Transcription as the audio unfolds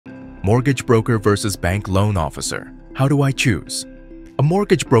Mortgage broker versus bank loan officer. How do I choose? A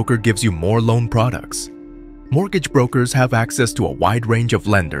mortgage broker gives you more loan products. Mortgage brokers have access to a wide range of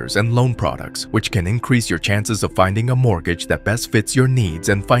lenders and loan products, which can increase your chances of finding a mortgage that best fits your needs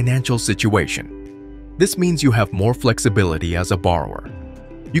and financial situation. This means you have more flexibility as a borrower.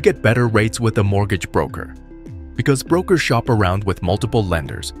 You get better rates with a mortgage broker. Because brokers shop around with multiple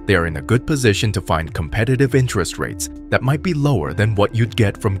lenders, they are in a good position to find competitive interest rates that might be lower than what you'd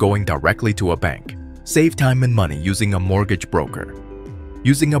get from going directly to a bank. Save time and money using a mortgage broker.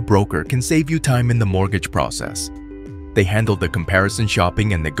 Using a broker can save you time in the mortgage process. They handle the comparison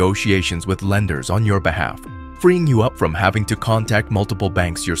shopping and negotiations with lenders on your behalf, freeing you up from having to contact multiple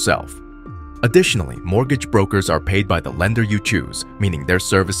banks yourself. Additionally, mortgage brokers are paid by the lender you choose, meaning their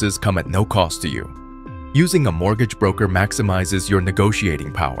services come at no cost to you. Using a mortgage broker maximizes your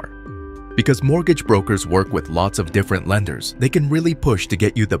negotiating power. Because mortgage brokers work with lots of different lenders, they can really push to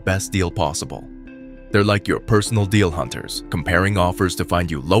get you the best deal possible. They're like your personal deal hunters, comparing offers to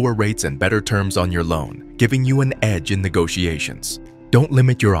find you lower rates and better terms on your loan, giving you an edge in negotiations. Don't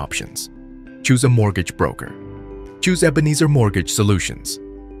limit your options. Choose a mortgage broker. Choose Ebenezer Mortgage Solutions.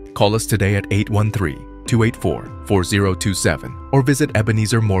 Call us today at 813-284-4027 or visit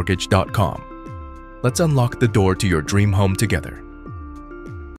EbenezerMortgage.com. Let's unlock the door to your dream home together.